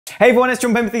Hey everyone, it's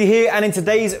Penberthy here, and in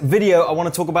today's video I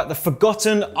want to talk about the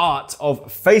forgotten art of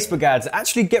Facebook ads that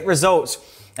actually get results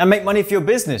and make money for your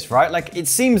business, right? Like, it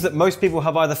seems that most people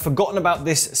have either forgotten about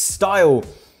this style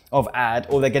of ad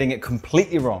or they're getting it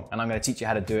completely wrong, and I'm going to teach you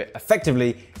how to do it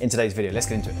effectively in today's video. Let's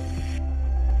get into it.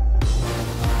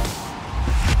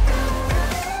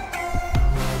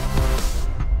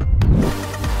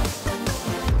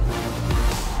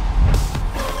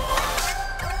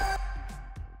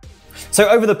 So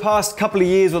over the past couple of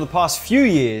years or the past few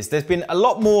years, there's been a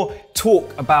lot more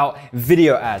talk about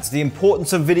video ads, the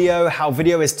importance of video, how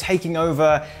video is taking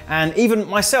over, and even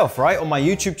myself, right? On my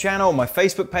YouTube channel, on my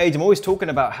Facebook page, I'm always talking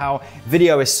about how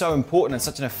video is so important and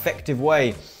such an effective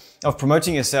way of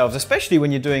promoting yourselves, especially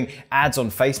when you're doing ads on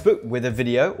Facebook with a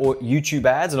video, or YouTube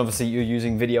ads, and obviously you're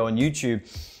using video on YouTube.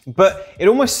 But it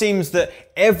almost seems that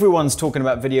everyone's talking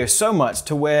about video so much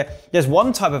to where there's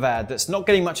one type of ad that's not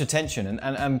getting much attention,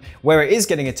 and where it is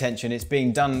getting attention, it's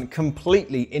being done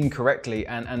completely incorrectly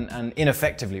and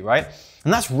ineffectively, right?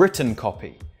 And that's written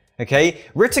copy, okay?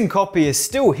 Written copy is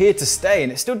still here to stay,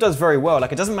 and it still does very well.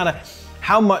 Like, it doesn't matter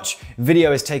how much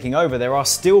video is taking over, there are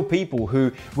still people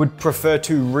who would prefer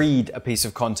to read a piece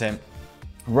of content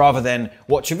rather than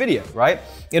watch a video, right?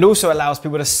 It also allows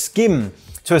people to skim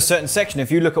to a certain section.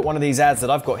 If you look at one of these ads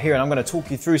that I've got here, and I'm going to talk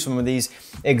you through some of these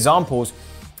examples,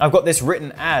 I've got this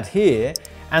written ad here,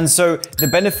 and so the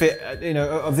benefit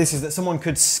of this is that someone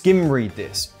could skim read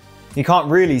this. You can't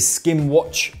really skim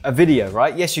watch a video,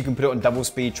 right? Yes, you can put it on double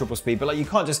speed, triple speed, but like, you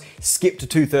can't just skip to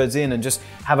 2/3 in and just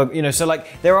have a, so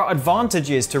like, there are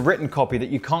advantages to written copy that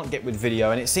you can't get with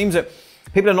video, and it seems that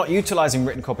people are not utilizing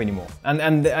written copy anymore,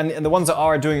 and the ones that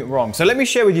are doing it wrong. So let me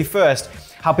share with you first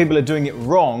how people are doing it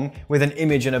wrong with an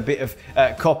image and a bit of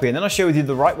copy, and then I'll share with you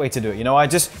the right way to do it. I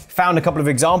just found a couple of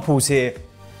examples here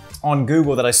on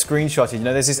Google that I screenshotted.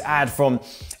 There's this ad from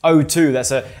O2,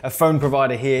 that's a phone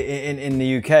provider here in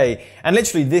the UK, and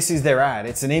literally this is their ad.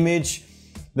 It's an image,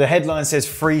 the headline says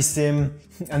free SIM,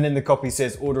 and then the copy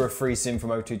says order a free SIM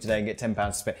from O2 today and get £10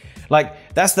 to spend.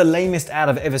 Like, that's the lamest ad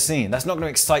I've ever seen. That's not going to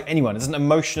excite anyone. It doesn't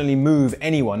emotionally move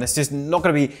anyone. It's just not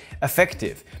going to be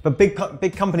effective. But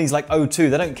big companies like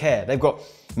O2, they don't care. They've got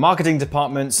marketing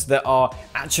departments that are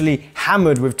actually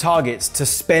hammered with targets to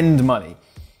spend money.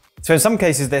 So in some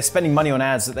cases, they're spending money on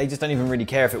ads that they just don't even really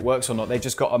care if it works or not. They've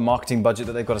just got a marketing budget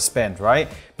that they've got to spend, right?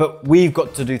 But we've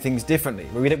got to do things differently.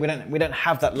 We don't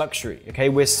have that luxury, okay?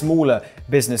 We're smaller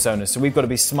business owners, so we've got to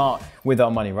be smart with our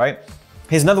money, right?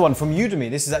 Here's another one from Udemy.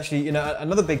 This is actually,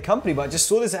 another big company, but I just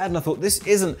saw this ad and I thought, this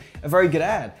isn't a very good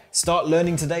ad. Start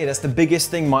learning today. That's the biggest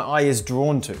thing my eye is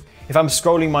drawn to. If I'm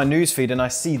scrolling my newsfeed and I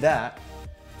see that,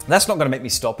 that's not going to make me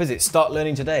stop, is it? Start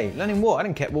learning today. Learning what? I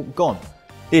don't care. Well, gone.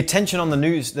 The attention on the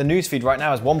news feed right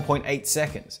now is 1.8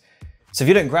 seconds. So if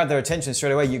you don't grab their attention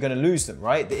straight away, you're going to lose them,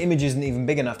 right? The image isn't even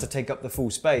big enough to take up the full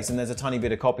space, and there's a tiny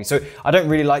bit of copy. So I don't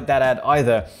really like that ad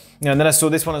either. And then I saw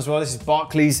this one as well. This is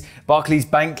Barclays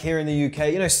Bank here in the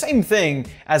UK. Same thing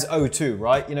as O2,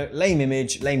 right? Lame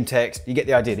image, lame text. You get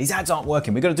the idea. These ads aren't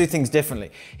working. We've got to do things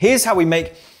differently. Here's how we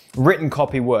make written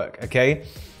copy work, okay?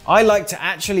 I like to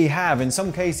actually have, in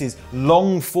some cases,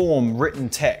 long form written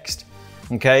text.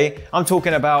 Okay, I'm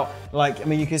talking about,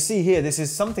 you can see here, this is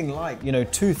something like,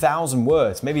 2,000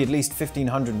 words, maybe at least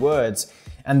 1,500 words.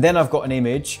 And then I've got an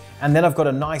image, and then I've got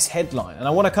a nice headline. And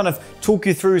I want to kind of talk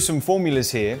you through some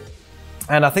formulas here.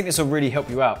 And I think this will really help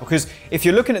you out, because if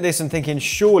you're looking at this and thinking,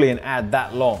 surely an ad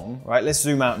that long, right? Let's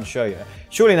zoom out and show you.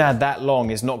 Surely an ad that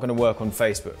long is not going to work on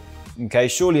Facebook. Okay,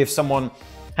 surely if someone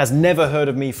has never heard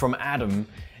of me from Adam,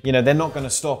 they're not going to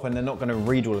stop and they're not going to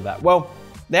read all of that. Well,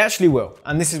 they actually will,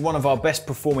 and this is one of our best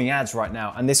performing ads right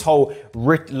now, and this whole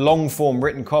long form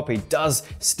written copy does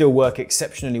still work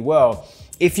exceptionally well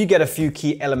if you get a few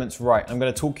key elements right. I'm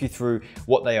going to talk you through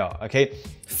what they are, okay?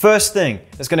 First thing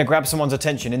that's going to grab someone's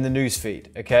attention in the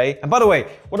newsfeed, okay? And by the way,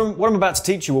 what I'm about to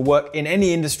teach you will work in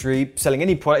any industry, selling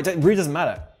any product. It really doesn't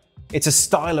matter. It's a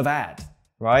style of ad,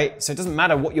 right? So it doesn't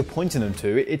matter what you're pointing them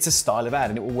to, it's a style of ad,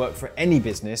 and it will work for any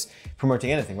business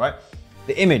promoting anything, right?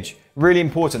 The image, really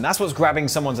important. That's what's grabbing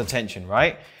someone's attention,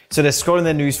 right? So they're scrolling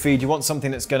their news feed. You want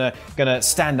something that's gonna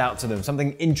stand out to them,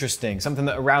 something interesting, something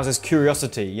that arouses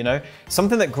curiosity,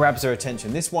 something that grabs their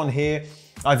attention. This one here,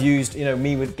 I've used,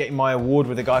 me with getting my award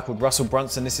with a guy called Russell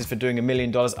Brunson. This is for doing $1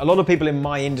 million. A lot of people in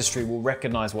my industry will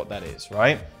recognize what that is,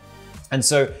 right? And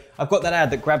so I've got that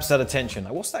ad that grabs that attention.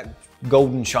 Like, what's that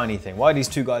golden shiny thing? Why are these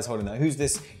two guys holding that? Who's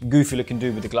this goofy looking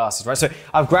dude with the glasses, right? So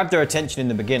I've grabbed their attention in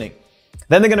the beginning.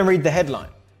 Then they're going to read the headline,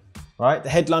 right? The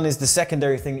headline is the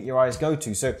secondary thing that your eyes go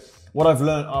to. So what I've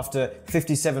learned after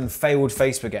 57 failed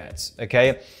Facebook ads,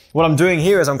 okay? What I'm doing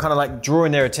here is I'm kind of like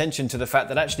drawing their attention to the fact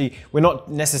that actually we're not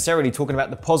necessarily talking about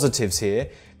the positives here,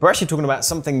 we're actually talking about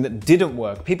something that didn't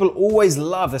work. People always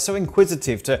love, they're so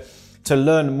inquisitive to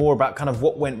learn more about kind of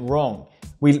what went wrong.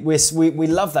 We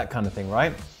love that kind of thing,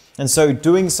 right? And so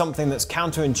doing something that's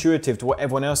counterintuitive to what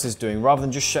everyone else is doing, rather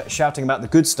than just shouting about the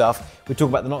good stuff, we talk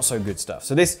about the not so good stuff.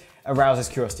 So this arouses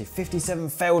curiosity. 57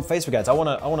 failed Facebook ads. I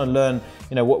want to learn,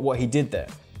 what he did there.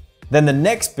 Then the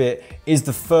next bit is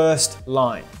the first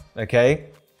line, okay?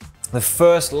 The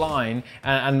first line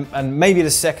and maybe the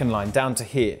second line down to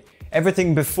here.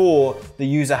 Everything before the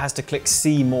user has to click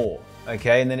see more,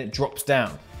 okay? And then it drops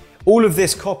down. All of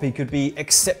this copy could be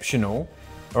exceptional,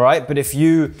 all right? But if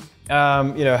you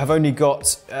have only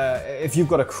got, if you've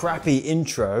got a crappy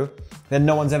intro, then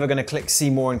no one's ever going to click see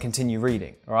more and continue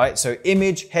reading, all right? So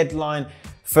image, headline,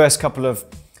 first couple of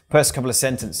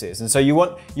sentences. And so you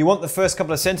want the first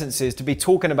couple of sentences to be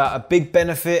talking about a big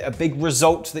benefit, a big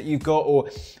result that you've got, or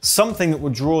something that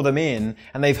would draw them in,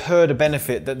 and they've heard a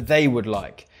benefit that they would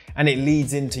like, and it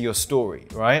leads into your story,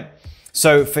 right?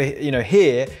 So for,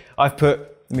 here I've put,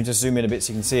 let me just zoom in a bit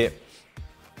so you can see it.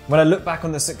 When I look back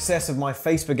on the success of my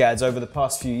Facebook ads over the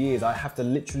past few years, I have to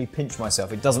literally pinch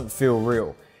myself. It doesn't feel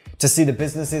real. To see the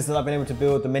businesses that I've been able to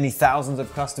build, the many thousands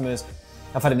of customers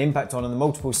I've had an impact on, and the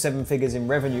multiple 7 figures in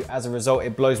revenue as a result,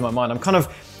 it blows my mind.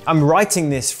 I'm writing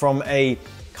this from a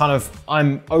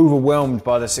I'm overwhelmed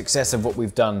by the success of what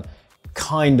we've done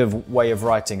kind of way of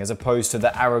writing, as opposed to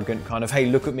the arrogant kind of, hey,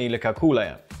 look at me, look how cool I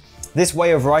am. This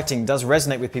way of writing does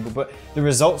resonate with people, but the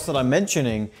results that I'm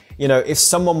mentioning, if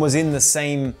someone was in the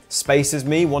same space as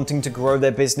me, wanting to grow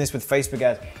their business with Facebook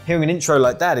ads, hearing an intro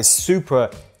like that is super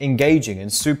engaging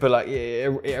and super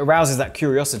it arouses that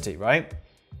curiosity, right?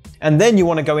 And then you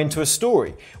want to go into a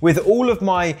story. With all of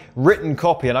my written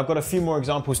copy, and I've got a few more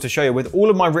examples to show you, with all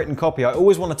of my written copy, I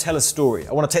always want to tell a story.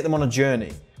 I want to take them on a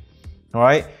journey, all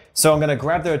right? So I'm going to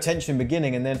grab their attention in the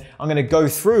beginning, and then I'm going to go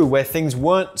through where things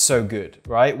weren't so good,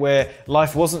 right? Where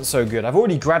life wasn't so good. I've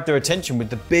already grabbed their attention with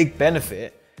the big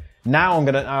benefit. Now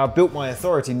I've built my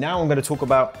authority. Now I'm going to talk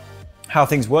about how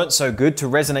things weren't so good to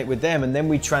resonate with them. And then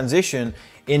we transition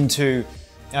into,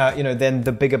 then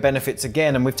the bigger benefits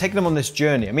again. And we've taken them on this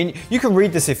journey. I mean, you can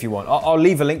read this if you want. I'll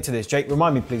leave a link to this. Jake,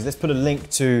 remind me, please. Let's put a link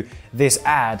to this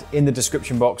ad in the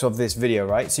description box of this video,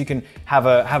 right? So you can have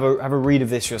a read of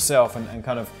this yourself and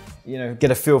kind of, get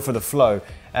a feel for the flow.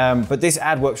 But this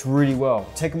ad works really well.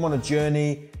 Take them on a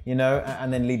journey,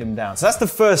 and then lead them down. So that's the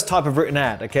first type of written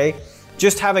ad, okay?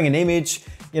 Just having an image,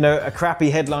 a crappy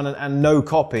headline and no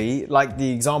copy, like the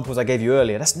examples I gave you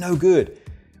earlier, that's no good.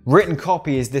 Written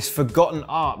copy is this forgotten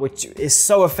art, which is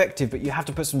so effective, but you have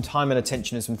to put some time and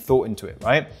attention and some thought into it,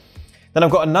 right? Then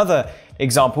I've got another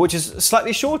example, which is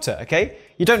slightly shorter, okay?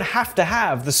 You don't have to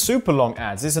have the super long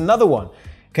ads. There's another one,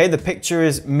 okay? The picture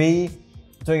is me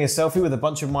doing a selfie with a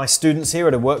bunch of my students here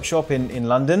at a workshop in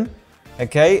London,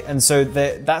 okay? And so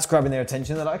that's grabbing their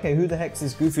attention. They're like, okay, who the heck's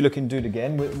this goofy looking dude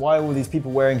again? Why are all these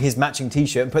people wearing his matching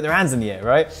t-shirt and put their hands in the air,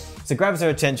 right? So it grabs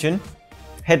their attention.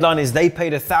 Headline is, they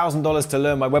paid $1,000 to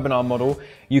learn my webinar model.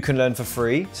 You can learn for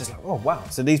free. So it's like, oh, wow.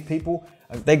 So these people,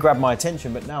 they grabbed my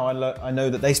attention, but now I know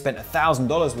that they spent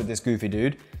 $1,000 with this goofy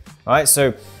dude, right?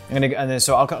 So I kind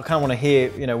of want to hear,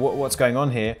 what's going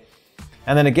on here.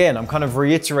 And then again, I'm kind of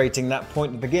reiterating that point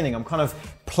at the beginning. I'm kind of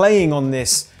playing on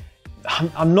this.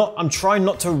 I'm trying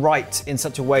not to write in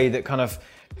such a way that kind of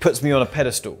puts me on a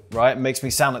pedestal, right? It makes me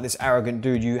sound like this arrogant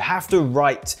dude. You have to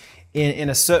write in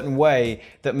a certain way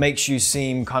that makes you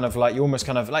seem kind of like, you're almost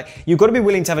kind of like, you've got to be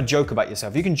willing to have a joke about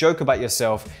yourself. You can joke about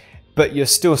yourself, but you're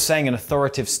still saying an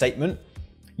authoritative statement.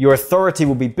 Your authority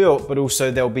will be built, but also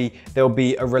there'll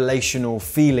be a relational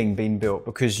feeling being built,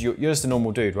 because you're just a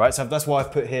normal dude, right? So that's why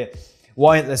I've put here,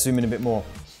 let's zoom in a bit more.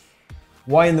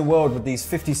 Why in the world would these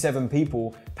 57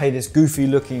 people pay this goofy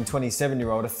looking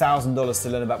 27-year-old $1,000 to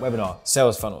learn about webinar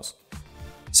sales funnels?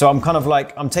 So I'm kind of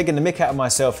like, I'm taking the mick out of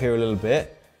myself here a little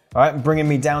bit, all right, bringing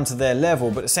me down to their level,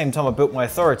 but at the same time I built my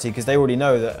authority because they already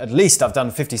know that at least I've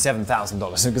done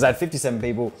 $57,000 because I had 57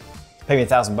 people pay me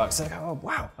 $1,000. They're like, oh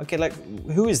wow, okay, like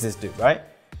who is this dude, right?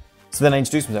 So then I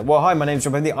introduce myself. Well, hi, my name's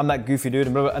John Penberthy. I'm that goofy dude,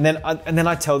 and blah, blah, and then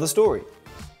I tell the story.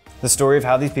 The story of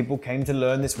how these people came to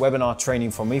learn this webinar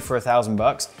training from me for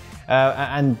 $1,000,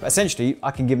 and essentially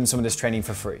I can give them some of this training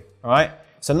for free. All right,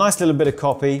 so nice little bit of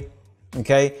copy,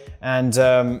 okay, and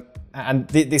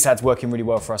this ad's working really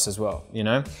well for us as well,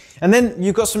 And then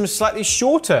you've got some slightly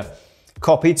shorter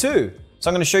copy too. So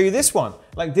I'm going to show you this one.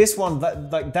 Like this one,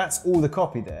 that's all the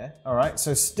copy there. All right,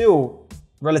 so still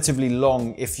relatively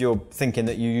long if you're thinking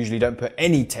that you usually don't put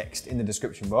any text in the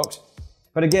description box.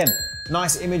 But again,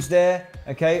 nice image there,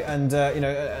 okay? And you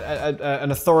know,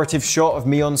 an authoritative shot of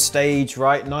me on stage,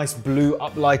 right? Nice blue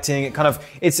uplighting. It kind of,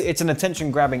 it's an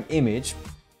attention grabbing image.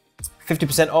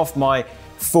 50% off my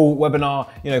full webinar,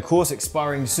 you know, course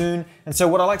expiring soon. And so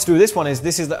what I like to do with this one is,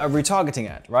 this is a retargeting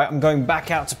ad, right? I'm going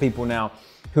back out to people now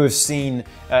who have seen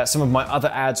some of my other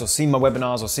ads or seen my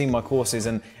webinars or seen my courses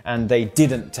and they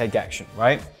didn't take action,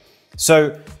 right?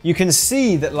 So you can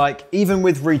see that, like, even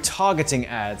with retargeting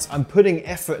ads, I'm putting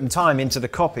effort and time into the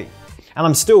copy and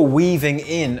I'm still weaving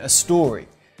in a story.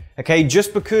 Okay,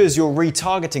 just because you're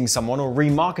retargeting someone or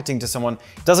remarketing to someone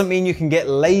doesn't mean you can get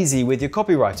lazy with your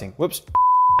copywriting. Whoops.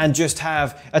 And just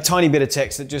have a tiny bit of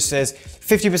text that just says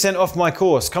 50% off my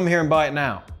course, come here and buy it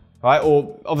now, right?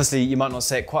 Or obviously you might not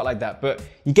say it quite like that, but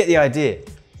you get the idea.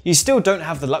 You still don't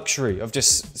have the luxury of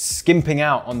just skimping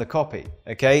out on the copy,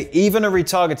 okay? Even a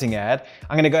retargeting ad,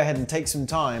 I'm gonna go ahead and take some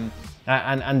time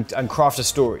and craft a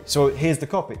story. So here's the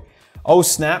copy. Oh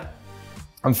snap,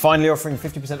 I'm finally offering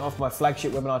 50% off my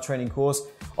flagship webinar training course.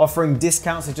 Offering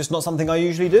discounts is just not something I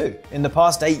usually do. In the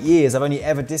past 8 years, I've only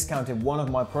ever discounted one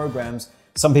of my programs.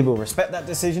 Some people respect that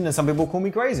decision and some people call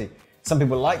me crazy. Some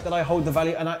people like that I hold the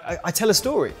value and I tell a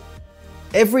story.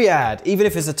 Every ad, even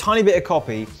if it's a tiny bit of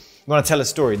copy, you want to tell a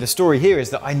story. The story here is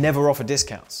that I never offer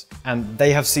discounts and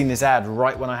they have seen this ad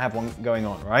right when I have one going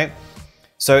on, right?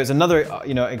 So it's another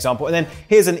example. And then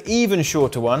here's an even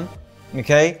shorter one,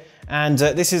 okay? And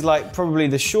this is like probably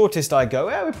the shortest I go.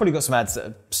 We've probably got some ads that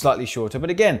are slightly shorter, but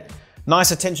again,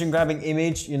 nice attention grabbing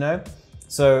image, you know?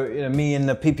 So, you know, me in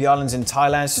the PP Islands in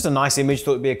Thailand, it's just a nice image,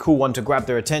 thought it'd be a cool one to grab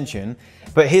their attention.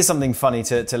 But here's something funny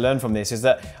to learn from this is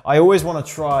that I always want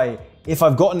to try, if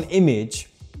I've got an image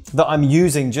that I'm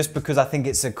using just because I think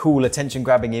it's a cool attention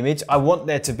grabbing image, I want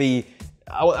there to be,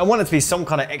 I want it to be some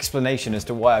kind of explanation as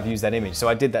to why I've used that image. So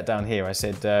I did that down here. I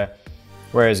said,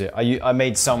 where is it? I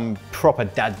made some proper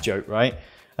dad joke, right?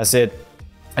 I said,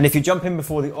 and if you jump in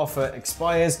before the offer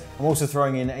expires, I'm also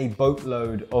throwing in a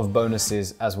boatload of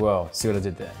bonuses as well. See what I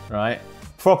did there, right?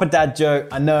 Proper dad joke,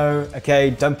 I know, okay,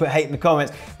 don't put hate in the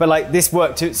comments, but like this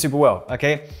worked super well,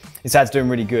 okay? This ad's doing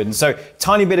really good. And so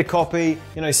tiny bit of copy,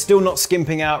 you know, still not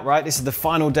skimping out, right? This is the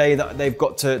final day that they've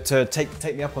got to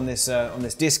take me up on this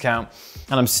discount,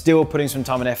 and I'm still putting some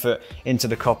time and effort into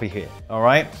the copy here, all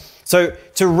right? So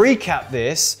to recap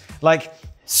this, like,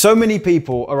 so many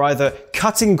people are either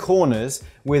cutting corners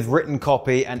with written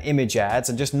copy and image ads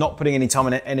and just not putting any time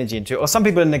and energy into it, or some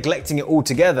people are neglecting it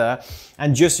altogether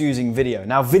and just using video.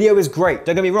 Now, video is great,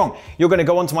 don't get me wrong. You're gonna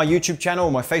go onto my YouTube channel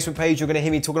or my Facebook page, you're gonna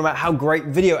hear me talking about how great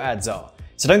video ads are.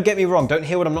 So don't get me wrong, don't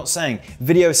hear what I'm not saying.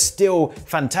 Video is still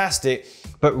fantastic,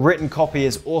 but written copy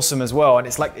is awesome as well. And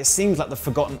it's like, it seems like the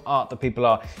forgotten art that people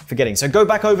are forgetting. So go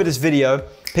back over this video,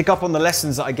 pick up on the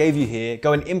lessons that I gave you here,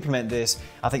 go and implement this.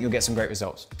 I think you'll get some great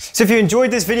results. So if you enjoyed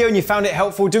this video and you found it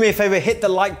helpful, do me a favor, hit the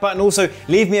like button. Also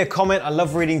leave me a comment. I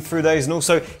love reading through those. And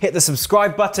also hit the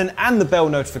subscribe button and the bell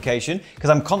notification, because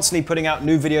I'm constantly putting out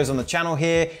new videos on the channel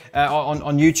here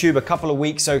on YouTube a couple of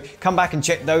weeks. So come back and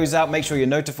check those out. Make sure you're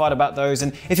notified about those.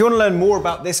 And if you want to learn more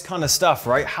about this kind of stuff,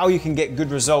 right, how you can get good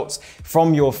results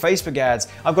from your Facebook ads,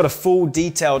 I've got a full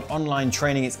detailed online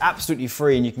training. It's absolutely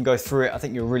free and you can go through it. I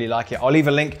think you'll really like it. I'll leave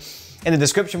a link in the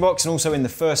description box and also in the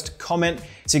first comment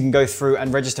so you can go through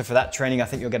and register for that training. I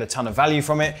think you'll get a ton of value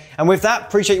from it. And with that,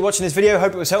 appreciate you watching this video.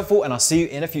 Hope it was helpful and I'll see you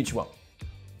in a future one.